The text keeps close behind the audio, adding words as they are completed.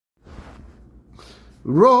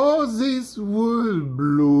Roses will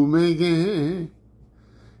bloom again.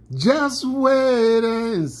 Just wait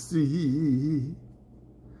and see.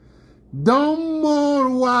 Don't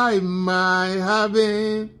mourn why might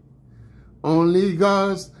happen. Only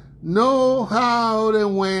God knows how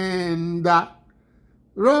and when that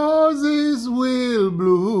roses will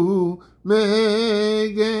bloom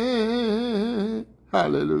again.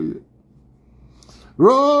 Hallelujah.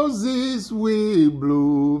 Roses will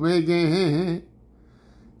bloom again.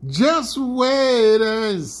 Just wait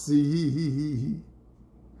and see.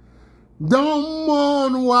 Don't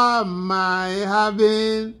mourn what might have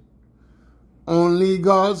been. Only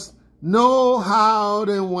God knows how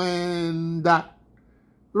and when that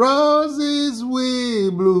roses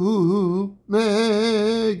will bloom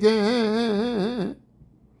again.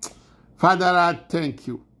 Father, I thank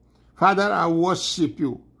you. Father, I worship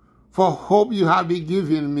you for hope you have been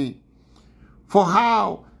giving me. For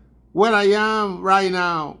how, where I am right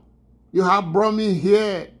now, you have brought me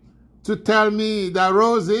here to tell me that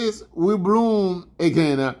roses will bloom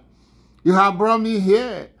again. You have brought me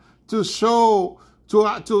here to show, to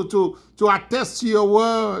attest to your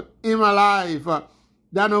word in my life,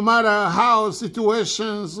 that no matter how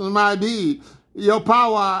situations might be, your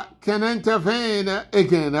power can intervene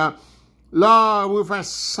again. Lord, with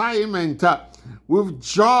excitement, with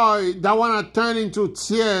joy that want to turn into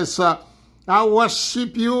tears, I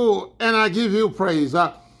worship you and I give you praise.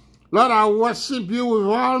 Lord, I worship you with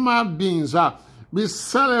all my beings. We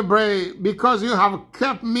celebrate because you have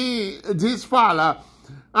kept me this far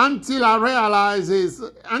until I realize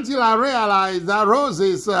that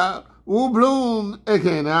roses will bloom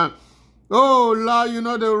again. Oh, Lord, you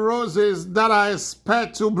know the roses that I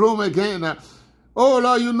expect to bloom again. Oh,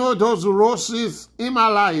 Lord, you know those roses in my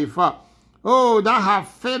life. Oh, that have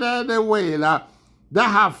faded away, that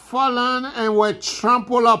have fallen and were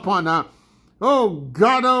trampled upon. Oh,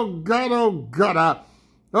 God, oh, God, oh, God.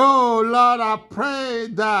 Oh, Lord, I pray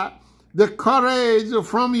that the courage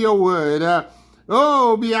from your word,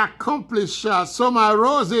 be accomplished so my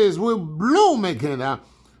roses will bloom again.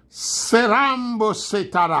 Serambo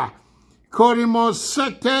setara. Korimo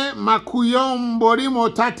sete makuyom borimo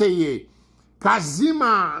tateye.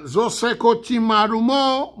 Kazima zosekoti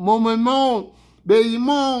marumo momemo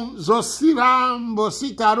beimon zosirambo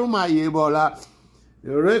sitaruma yebola.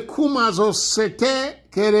 Rekuma zosete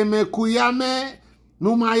keremekuyame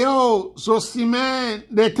numayo zosime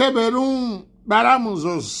de teberum baramu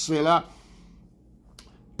zosela.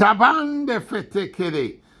 Tabande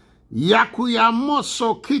fetekere.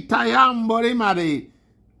 Yakuyamoso kitayamborimare.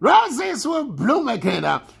 Roses will bloom again.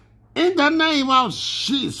 In the name of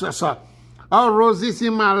Jesus. All roses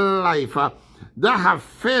in my life that have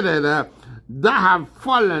faded, that have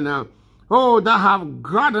fallen, that have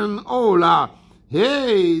gotten old.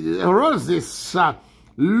 Hey, roses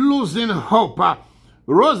losing hope.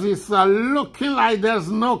 Roses looking like there's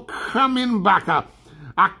no coming back.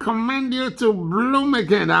 I command you to bloom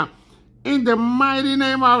again in the mighty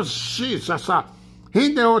name of Jesus.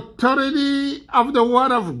 In the authority of the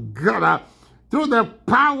word of God. Through the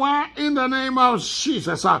power in the name of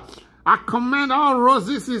Jesus. I command all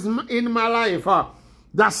roses in my life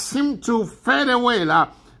that seem to fade away,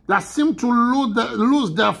 that seem to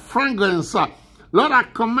lose their fragrance. Lord, I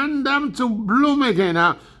command them to bloom again.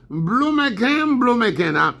 Bloom again, bloom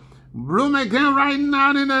again. Bloom again right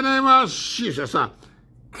now in the name of Jesus.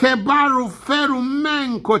 Kebaru feru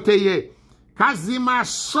men koteye. Kazima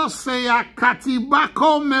soseya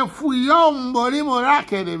katibako mefuyom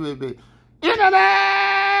bolimorake de bebe. In the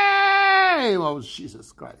name of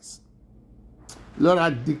Jesus Christ. Lord, I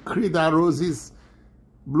decree that roses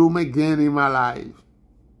bloom again in my life.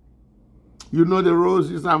 You know the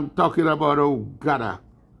roses I'm talking about, oh God.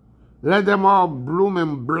 Let them all bloom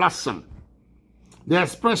and blossom. The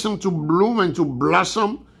expression to bloom and to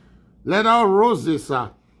blossom, let all roses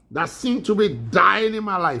that seem to be dying in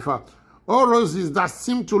my life, all roses that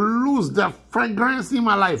seem to lose their fragrance in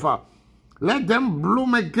my life, let them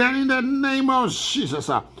bloom again in the name of Jesus.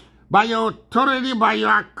 By your authority, by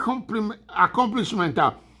your accomplishment,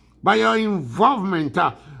 by your involvement,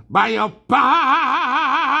 by your power,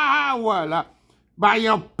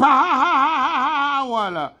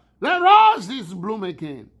 let roses bloom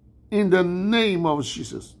again in the name of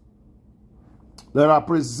Jesus. Lord, I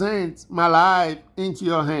present my life into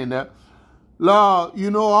your hand. Lord,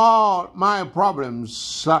 you know all my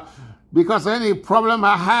problems. Because any problem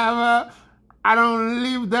I have, I don't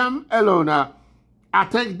leave them alone. I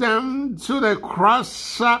take them to the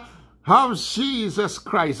cross of Jesus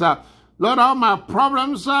Christ. Lord, all my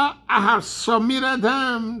problems, I have submitted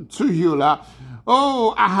them to you.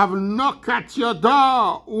 Oh, I have knocked at your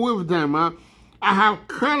door with them. I have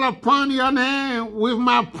called upon your name with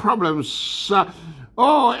my problems.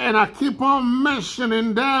 And I keep on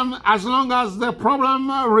mentioning them as long as the problem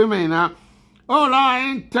remains. Lord,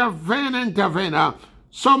 intervene.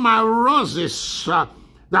 So my roses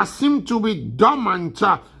that seem to be dormant,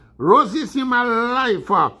 roses in my life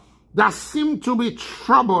that seem to be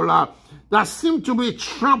troubled, that seem to be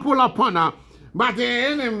trampled upon by the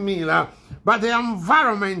enemy, by the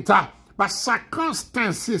environment, by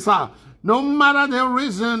circumstances. No matter the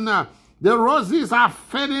reason, the roses are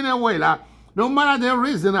fading away. No matter the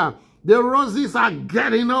reason, the roses are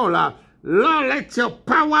getting old. Lord, let your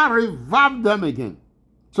power revive them again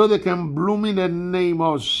so they can bloom in the name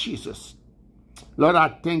of Jesus. Lord, I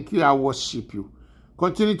thank you. I worship you.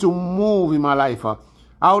 Continue to move in my life.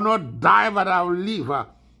 I will not die, but I will live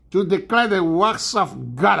to declare the works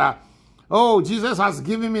of God. Oh, Jesus has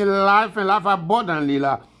given me life and life abundantly.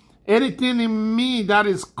 Anything in me that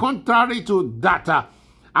is contrary to that,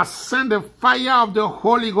 I send the fire of the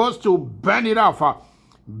Holy Ghost to burn it off.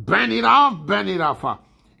 Burn it off, burn it off.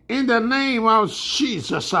 In the name of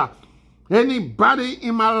Jesus, anybody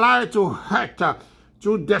in my life to hurt,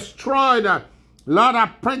 to destroy that, Lord, I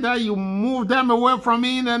pray that you move them away from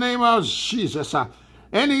me in the name of Jesus.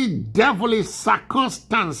 Any devilish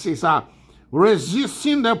circumstances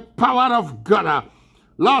resisting the power of God,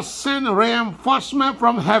 Lord, send reinforcement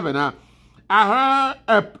from heaven. I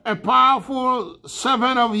heard a powerful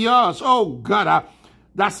servant of yours, oh God,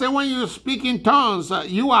 that said when you speak in tongues,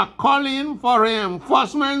 you are calling for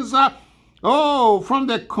reinforcements, from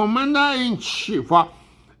the commander-in-chief.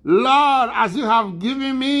 Lord, as you have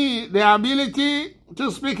given me the ability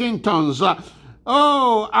to speak in tongues, I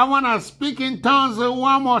want to speak in tongues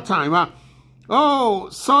one more time.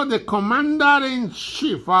 So the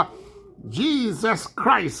commander-in-chief, Jesus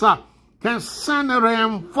Christ, can send a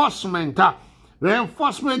reinforcement that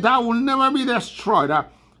will never be destroyed,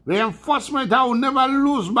 reinforcement that will never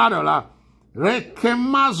lose battle.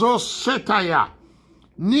 Rekemazo setaya,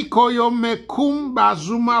 Nikoyo mekumba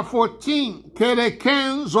zuma 14,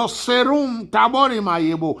 kereken zo serum tabori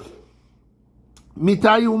mayebo.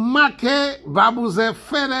 Mitayumake babuze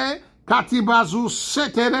fere katibazu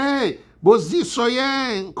setere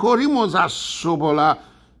bozisoyen korimoza sobola.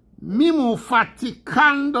 Mimu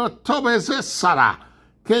fatikando tobeze sara.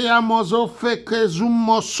 Keya mozo feke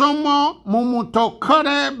zumosomo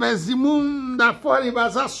mumutokore bezimunda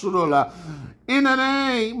foribaza surola. In the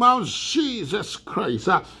name of Jesus Christ.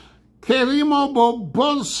 Kerimo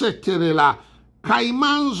bobon seterela.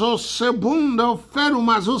 Kaimanzo sebundo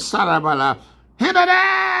ferumazu sarabala. In the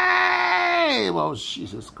name of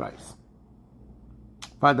Jesus Christ.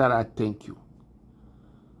 Father, I thank you.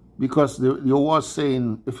 Because your word say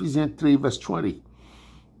in Ephesians 3 verse 20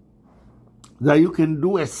 that you can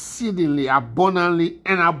do exceedingly abundantly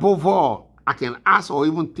and above all I can ask or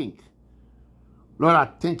even think. Lord, I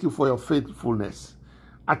thank you for your faithfulness.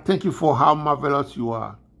 I thank you for how marvelous you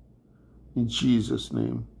are. In Jesus'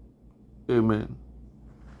 name, amen.